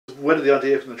Where did the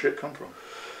idea for the trip come from?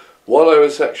 While I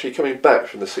was actually coming back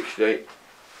from the '68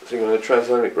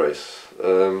 transatlantic race,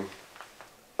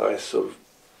 I sort of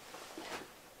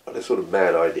had a sort of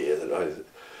mad idea that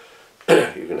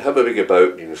you can have a bigger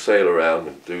boat, you can sail around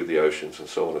and do the oceans and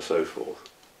so on and so forth,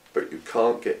 but you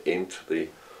can't get into the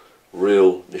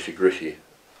real nitty-gritty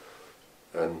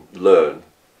and learn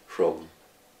from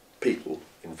people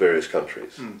in various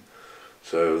countries.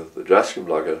 So the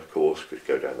Lugger, of course, could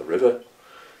go down the river,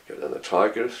 go down the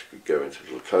Tigris, could go into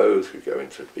little coves, could go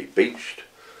into be beached,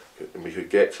 and we could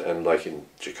get, and like in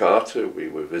Jakarta, we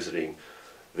were visiting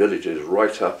villages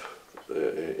right up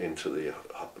into the,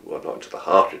 well, not into the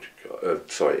heart of,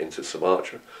 into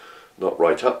Sumatra, not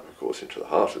right up, of course, into the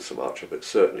heart of Sumatra, but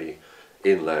certainly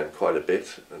inland quite a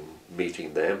bit, and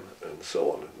meeting them and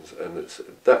so on. And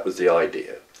that was the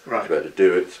idea, right, to be able to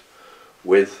do it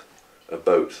with a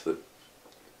boat that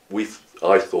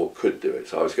I thought could do it.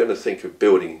 So I was going to think of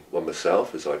building one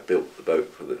myself, as I built the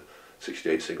boat for the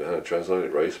 '68 single-handed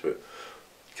transatlantic race, but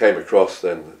came across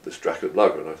then the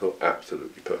Lugger, and I thought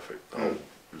absolutely perfect. The whole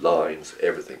lines,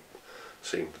 everything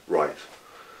seemed right,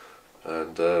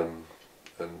 and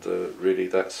really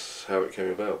that's how it came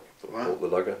about. I bought the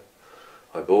Lugger.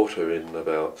 I bought her in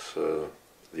about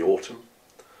the autumn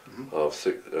of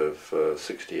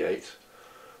 '68.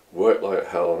 Worked like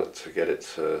hell on it to get it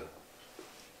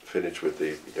finished with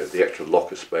the the extra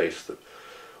locker space, the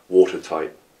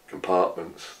watertight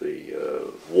compartments, the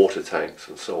water tanks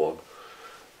and so on,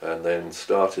 and then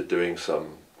started doing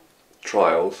some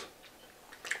trials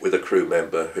with a crew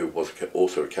member who was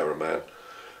also a cameraman,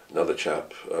 another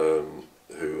chap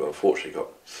who unfortunately got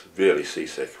severely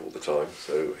seasick all the time,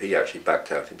 so he actually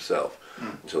backed out himself.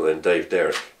 Until then Dave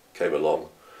Derrick came along,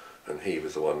 and he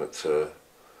was the one that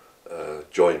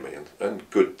joined me, and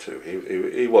good too.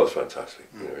 He was fantastic.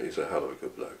 You know, he's a hell of a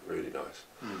good bloke, really nice,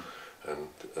 and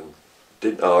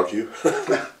didn't argue,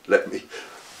 let me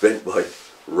vent my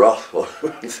wrath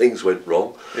when things went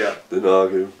wrong. Yeah. Didn't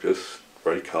argue, just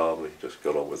very calmly, just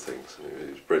got on with things. And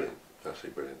he was brilliant,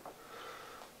 absolutely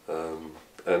brilliant.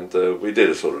 And we did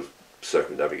a sort of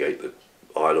circumnavigate the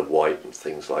Isle of Wight and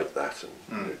things like that, and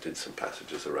you know, did some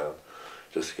passages around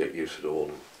just to get used to it all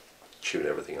and tune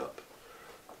everything up.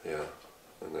 Yeah,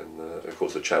 and then of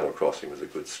course the Channel crossing was a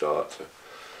good start to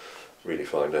really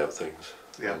find out things.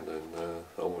 Yeah, and then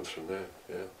onwards from there.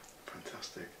 Yeah,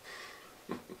 fantastic.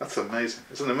 That's amazing.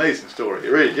 It's an amazing story.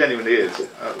 It really genuinely is.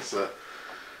 That's,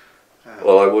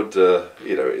 well, I would,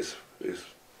 you know, it's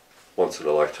once in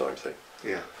a lifetime thing.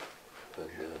 Yeah. And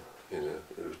you know,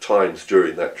 there were times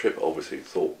during that trip, obviously,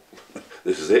 thought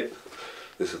this is it,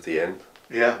 this is the end.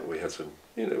 Yeah. We had some,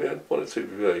 you know, we had one or two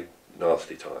very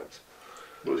nasty times.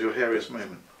 What was your hairiest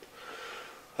moment?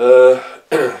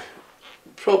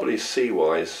 Probably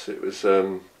sea-wise, it was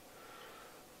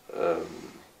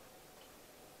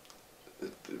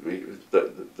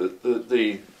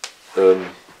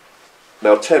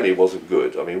now Temi wasn't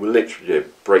good. I mean, we literally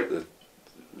did break the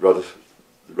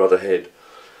rudder head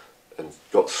and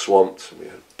got swamped, and we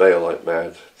had to bail like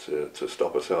mad to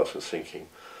stop ourselves from sinking,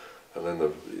 and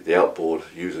then the outboard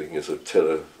using as a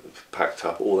tiller packed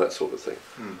up, all that sort of thing.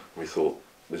 We thought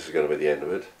this is going to be the end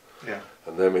of it. Yeah.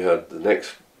 And then we had the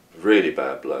next really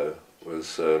bad blow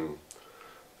was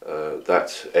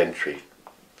that entry,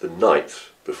 the night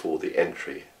before the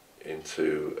entry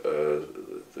into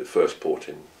the first port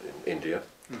in India,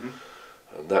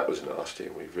 and that was nasty,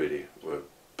 and we really were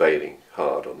bailing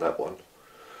hard on that one.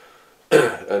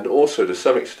 And also to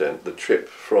some extent the trip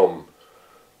from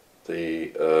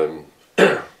the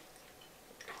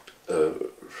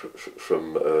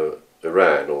from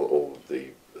Iran, or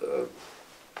the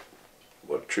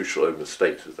Trucial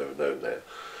States as they were known there,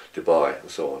 Dubai and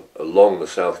so on, along the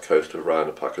south coast of Iran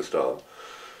and Pakistan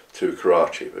to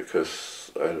Karachi,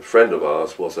 because a friend of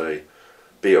ours was a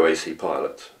BOAC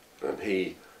pilot, and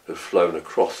he had flown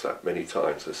across that many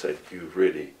times and said, you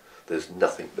really, there's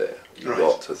nothing there. You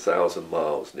got 1,000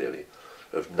 miles nearly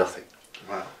of nothing.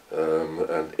 Wow.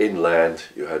 And inland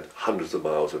you had hundreds of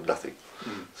miles of nothing.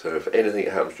 So if anything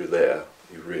happens to you there,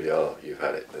 you really are, you've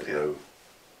had it. There's no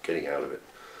getting out of it.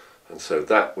 And so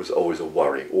that was always a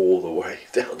worry all the way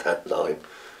down that line.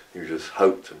 You just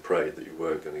hoped and prayed that you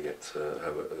weren't going to get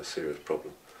have a serious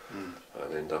problem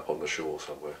and end up on the shore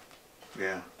somewhere.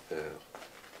 Yeah. Yeah.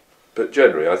 But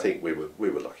generally, I think we were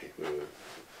lucky. We were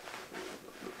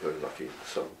very lucky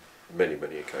on many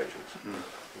occasions to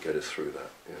get us through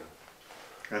that. Yeah.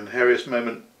 And hairiest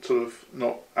moment, sort of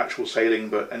not actual sailing,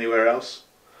 but anywhere else,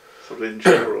 sort of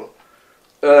inshore or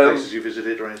places you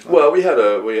visited or anything? Well, we had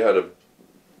a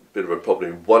bit of a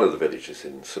problem in one of the villages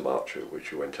in Sumatra,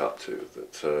 which we went up to.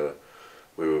 That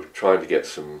we were trying to get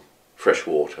some fresh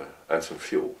water and some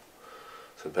fuel,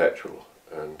 some petrol,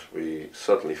 and we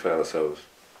suddenly found ourselves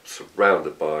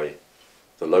surrounded by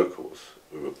the locals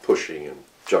who were pushing and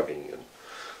jugging and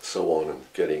so on and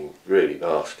getting really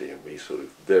nasty, and we sort of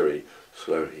very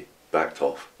slowly backed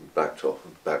off and backed off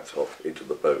and backed off into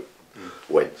the boat,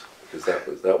 went, because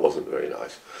that wasn't very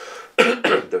nice.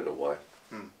 Don't know why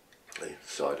they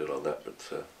decided on that,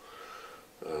 but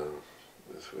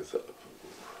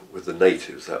with the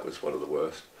natives that was one of the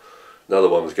worst. Another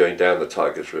one was going down the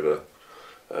Tigris River.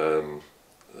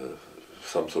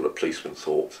 Some sort of policeman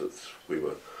thought that we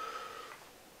were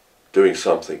doing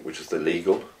something which is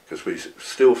illegal, because we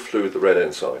still flew the red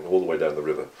ensign all the way down the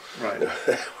river, right.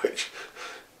 which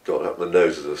got up the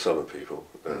noses of some of the people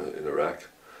in Iraq.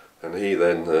 And he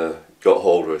then got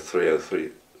hold of a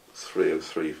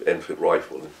 303 Enfield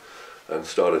rifle and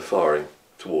started firing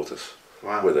towards us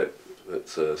with it. But,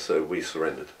 so we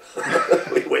surrendered.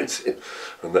 We went in,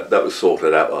 and that was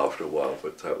sorted out after a while.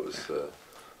 But that was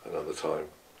another time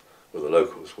where the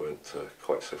locals weren't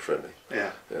quite so friendly.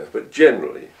 Yeah. But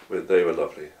generally, they were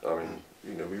lovely. I mean,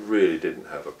 you know, we really didn't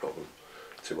have a problem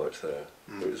too much there.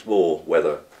 It was more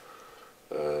weather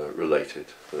related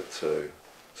that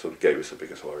sort of gave us the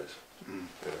biggest worries.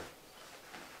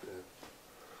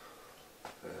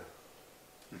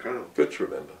 Incredible. Good to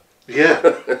remember. Yeah,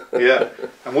 yeah.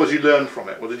 And what did you learn from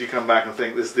it? What did you come back and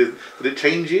think? Did it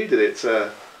change you? Did it?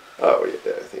 Oh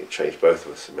yeah, I think it changed both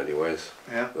of us in many ways.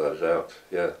 Yeah. Without a doubt.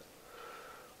 Yeah.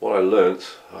 What I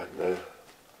learnt, I don't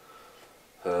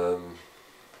know.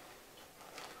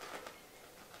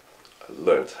 I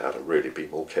learnt how to really be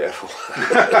more careful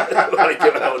when I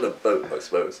get out on a boat, I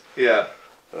suppose. Yeah.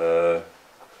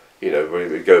 You know,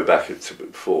 when we go back to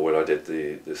before when I did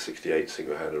the 68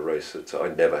 single-handed race, that I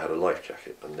never had a life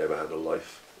jacket. I never had a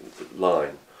life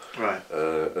line. Right.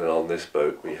 And on this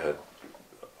boat we had,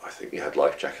 I think we had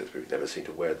life jackets, but we've never seemed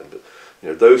to wear them. But you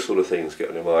know, those sort of things get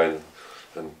in your mind.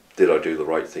 And did I do the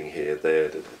right thing here, there,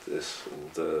 did this,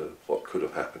 and what could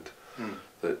have happened?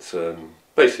 That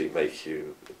basically make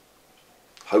you,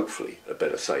 hopefully, a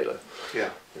better sailor.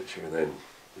 Yeah. Which you can then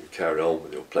carry on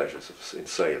with your pleasures in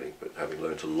sailing, but having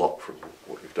learned a lot from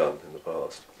what you've done in the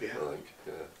past. Yeah. I think.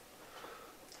 Yeah.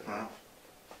 Wow.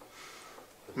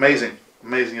 Amazing,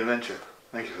 amazing adventure.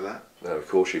 Thank you for that. Now, of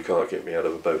course, you can't get me out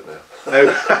of a boat now. No.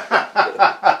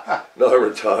 No, I'm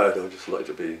retired. I just like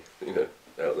to be, you know,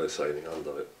 out there sailing. I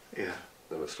love it. Yeah.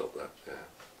 Never stop that. Yeah.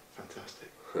 Fantastic.